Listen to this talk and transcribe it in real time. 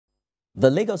The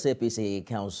Lagos APC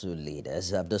council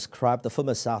leaders have described the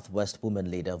former Southwest woman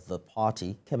leader of the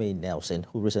party, Kemi Nelson,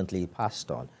 who recently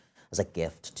passed on, as a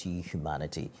gift to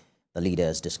humanity. The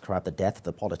leaders described the death of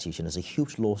the politician as a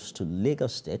huge loss to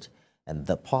Lagos State and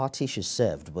the party she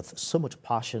served with so much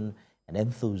passion and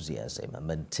enthusiasm,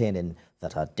 maintaining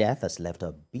that her death has left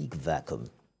a big vacuum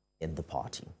in the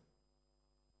party.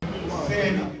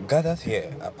 Gathered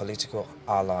here are political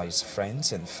allies,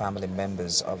 friends and family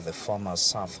members of the former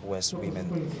Southwest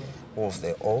women of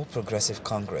the All Progressive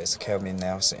Congress, Kemi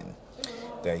Nelson.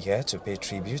 They are here to pay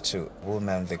tribute to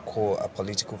women the core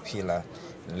political pillar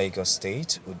in Lagos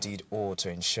State who did all to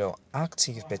ensure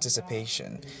active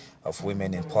participation of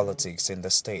women in politics in the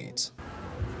state.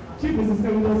 Chief Mrs.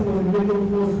 Kemi Nelson was a major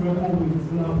force to reckon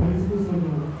with in our political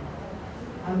struggle,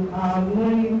 and our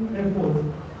unwilling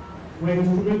efforts were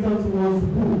instrumental towards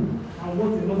who and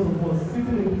what a lot of us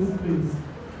sitting in this place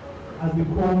has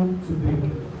become today.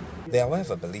 They,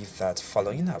 however, believe that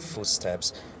following her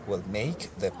footsteps will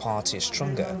make the party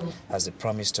stronger as they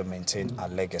promise to maintain her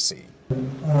legacy. The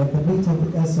meat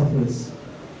of the air surface,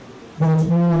 but we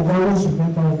will always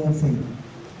remember one thing: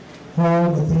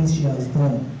 all the things she has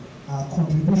done, her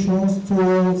contributions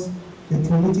towards the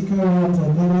political realm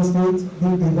of Lagos State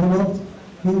being developed,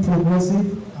 being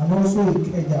progressive, and also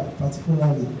in Kenya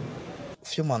particularly. A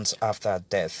few months after her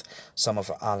death, some of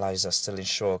her allies are still in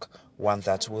shock, one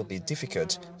that will be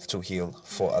difficult to heal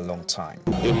for a long time.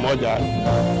 A mother,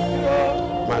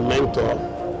 my mentor,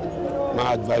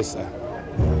 my advisor,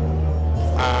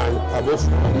 and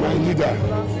above all, my leader,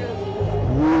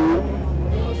 who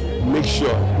makes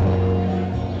sure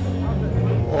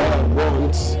all I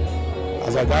want,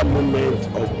 as at that moment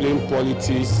of playing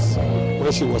politics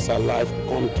when she was alive,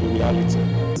 come to reality.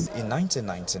 In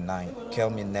 1999,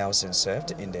 Kemi Nelson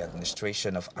served in the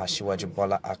administration of Asiwaju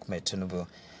Bola Ahmed Tinubu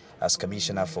as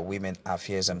Commissioner for Women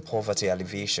Affairs and Poverty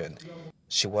Alleviation.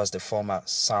 She was the former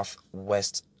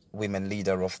Southwest women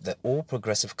leader of the All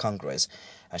Progressive Congress,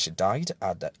 and she died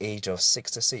at the age of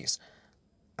 66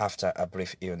 after a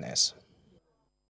brief illness.